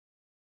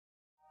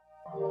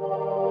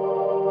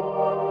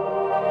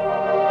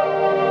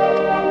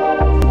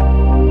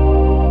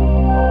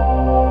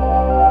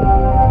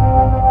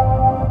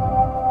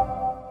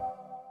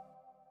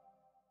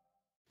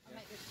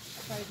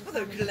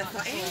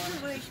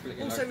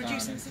Also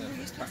reducing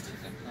single-use plastic.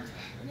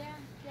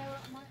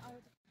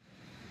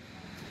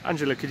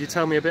 Angela, could you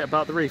tell me a bit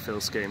about the refill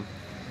scheme?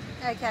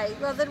 Okay,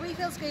 well the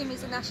refill scheme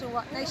is a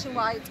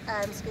nationwide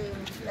scheme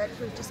that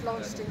we've just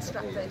launched in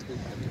Stratford.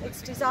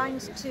 It's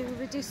designed to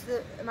reduce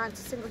the amount of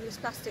single-use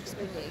plastics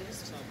being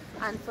used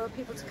and for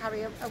people to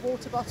carry a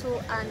water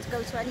bottle and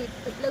go to any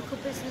local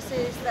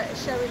businesses that are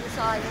showing the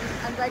sign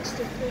and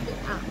register through the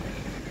app.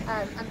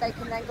 And they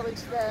can then go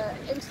into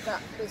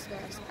that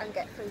business and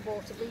get free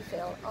water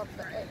refill of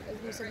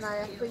using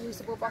their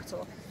reusable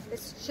bottle.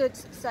 This should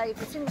save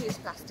the single-use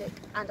plastic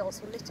and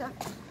also litter.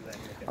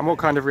 And what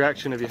kind of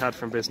reaction have you had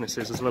from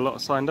businesses? Has there a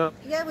lot signed up?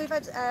 Yeah, we've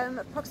had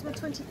approximately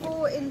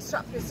 24 in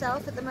Stratford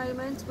itself at the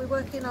moment. We're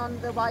working on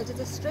the wider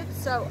district,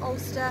 so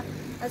Ulster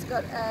has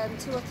got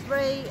 2 or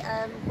 3,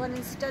 one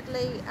in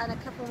Studley and a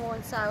couple more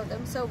in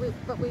Southam.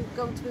 But we're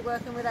going to be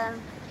working with them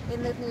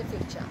in the near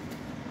future.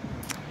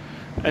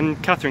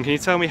 And Catherine, can you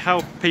tell me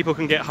how people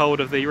can get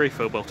hold of the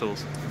refill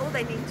bottles? All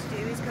they need to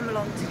do is come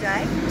along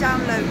today,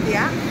 download the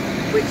app,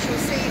 which you'll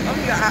see on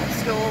your app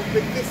store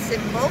with this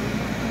symbol,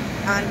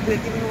 and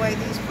we're giving away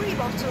these free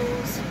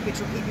bottles which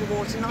will keep your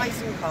water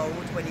nice and cold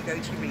when you go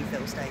to your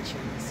refill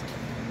stations.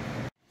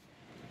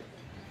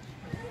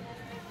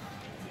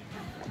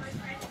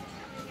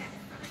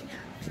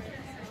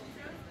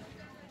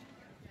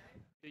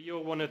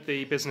 You're one of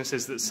the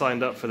businesses that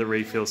signed up for the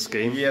refill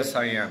scheme. Yes,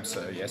 I am,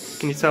 sir. Yes.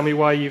 Can you tell me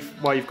why you've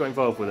got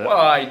involved with it? Well,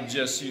 I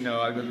just,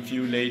 I got a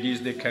few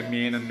ladies. They come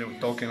in and they're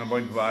talking about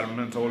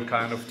environment, all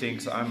kind of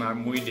things, and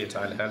I'm with it.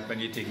 I'll help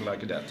anything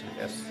like that.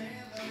 Yes.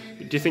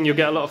 Do you think you'll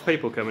get a lot of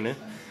people coming in?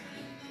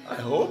 I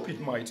hope it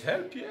might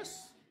help.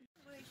 Yes.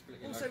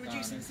 Also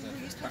reducing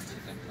single-use plastic.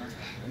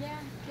 Yeah,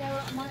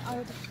 I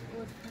would